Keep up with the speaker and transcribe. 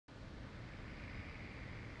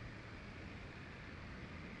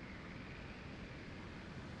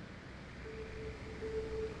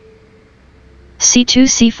c2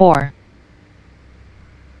 c4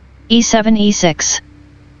 e7 e6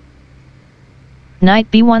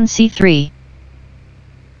 knight b1 c3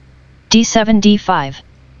 d7 d5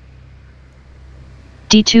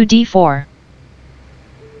 d2 d4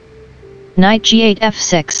 knight g8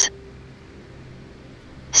 f6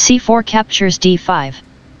 c4 captures d5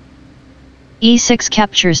 e6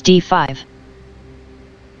 captures d5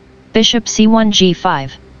 bishop c1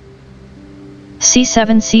 g5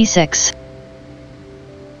 c7 c6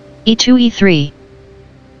 e2 e3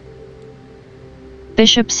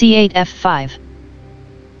 bishop c8 f5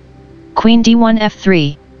 queen d1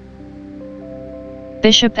 f3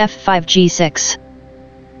 bishop f5 g6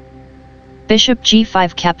 bishop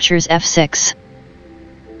g5 captures f6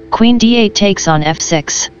 queen d8 takes on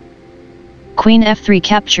f6 queen f3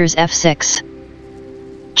 captures f6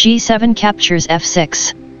 g7 captures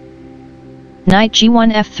f6 knight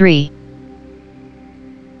g1 f3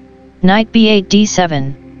 knight b8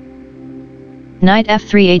 d7 knight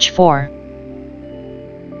f3 h4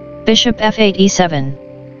 bishop f8 e7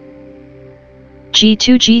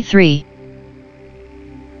 g2 g3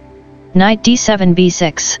 knight d7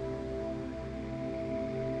 b6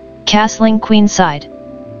 castling queen side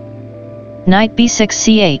knight b6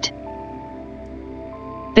 c8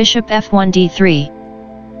 bishop f1 d3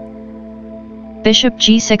 bishop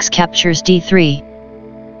g6 captures d3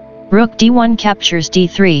 rook d1 captures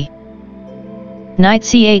d3 knight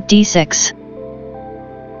c8 d6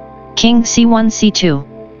 king c1 c2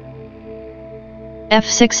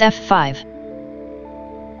 f6 f5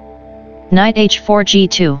 knight h4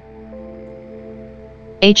 g2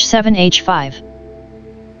 h7 h5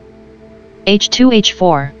 h2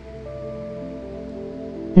 h4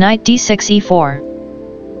 knight d6 e4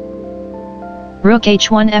 rook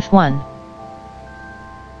h1 f1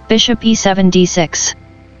 bishop e7 d6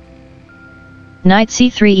 knight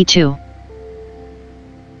c3 e2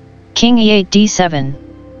 king e8 d7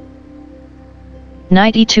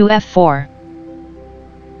 knight e2 f4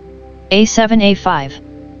 a7 a5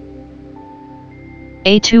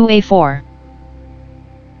 a2 a4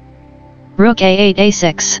 rook a8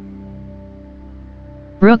 a6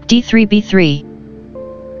 rook d3 b3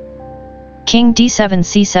 king d7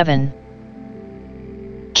 c7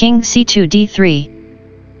 king c2 d3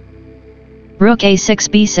 rook a6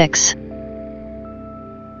 b6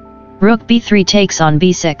 rook b3 takes on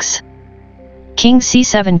b6 king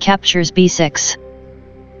c7 captures b6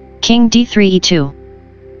 king d3 e2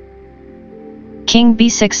 king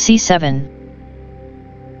b6 c7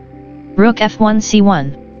 rook f1 c1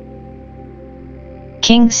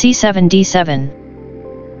 king c7 d7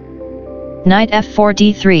 knight f4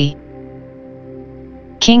 d3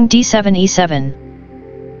 king d7 e7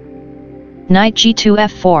 knight g2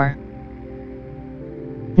 f4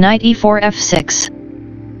 knight e4 f6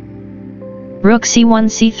 rook c1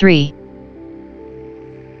 c3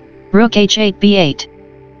 rook h8 b8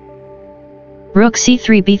 rook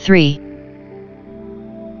c3 b3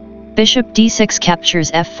 bishop d6 captures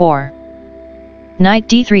f4 knight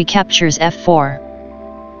d3 captures f4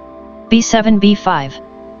 b7 b5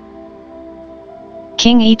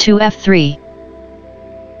 king e2 f3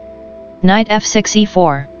 knight f6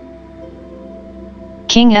 e4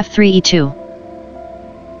 king f3 e2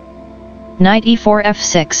 knight e4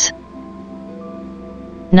 f6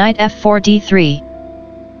 knight f4 d3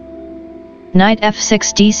 knight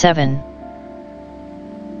f6 d7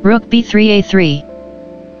 rook b3 a3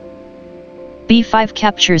 b5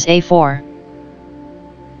 captures a4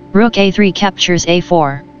 rook a3 captures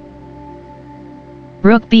a4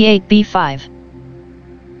 rook b8 b5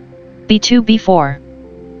 b2 b4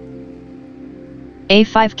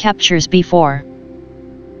 a5 captures b4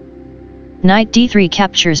 knight d3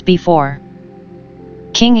 captures b4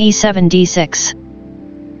 king e7 d6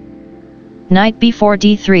 knight b4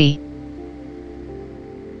 d3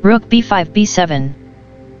 rook b5 b7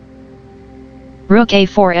 rook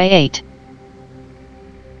a4 a8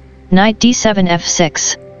 knight d7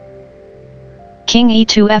 f6 king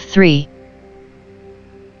e2 f3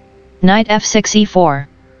 knight f6 e4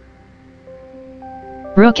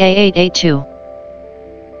 rook a8 a2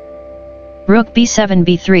 rook b7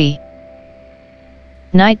 b3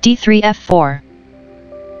 knight d3 f4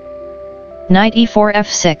 knight e4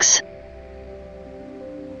 f6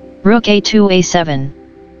 rook a2 a7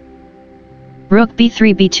 rook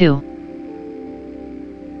b3 b2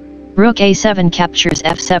 rook a7 captures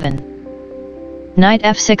f7 knight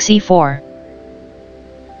f6 e4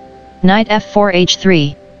 knight f4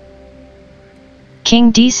 h3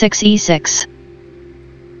 king d6 e6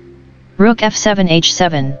 rook f7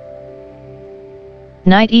 h7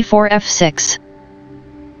 knight e4 f6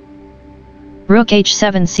 rook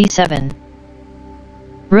h7 c7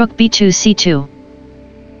 Rook b2 c2.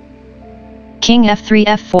 King f3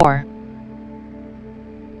 f4.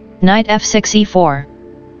 Knight f6 e4.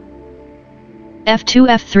 f2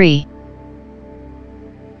 f3.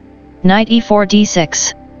 Knight e4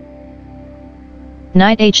 d6.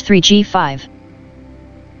 Knight h3 g5.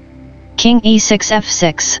 King e6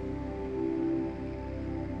 f6.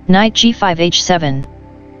 Knight g5 h7.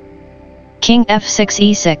 King f6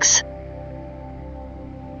 e6.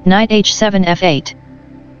 Knight h7 f8.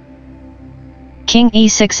 King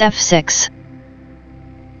e6 f6.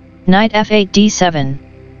 Knight f8 d7.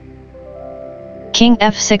 King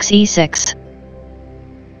f6 e6.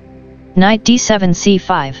 Knight d7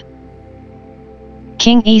 c5.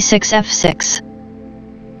 King e6 f6.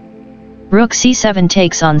 Rook c7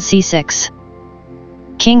 takes on c6.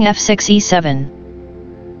 King f6 e7.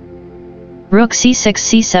 Rook c6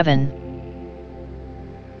 c7.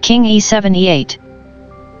 King e7 e8.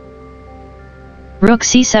 Rook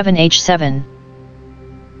c7 h7.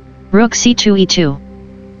 Rook c2 e2.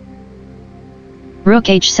 Rook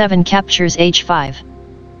h7 captures h5.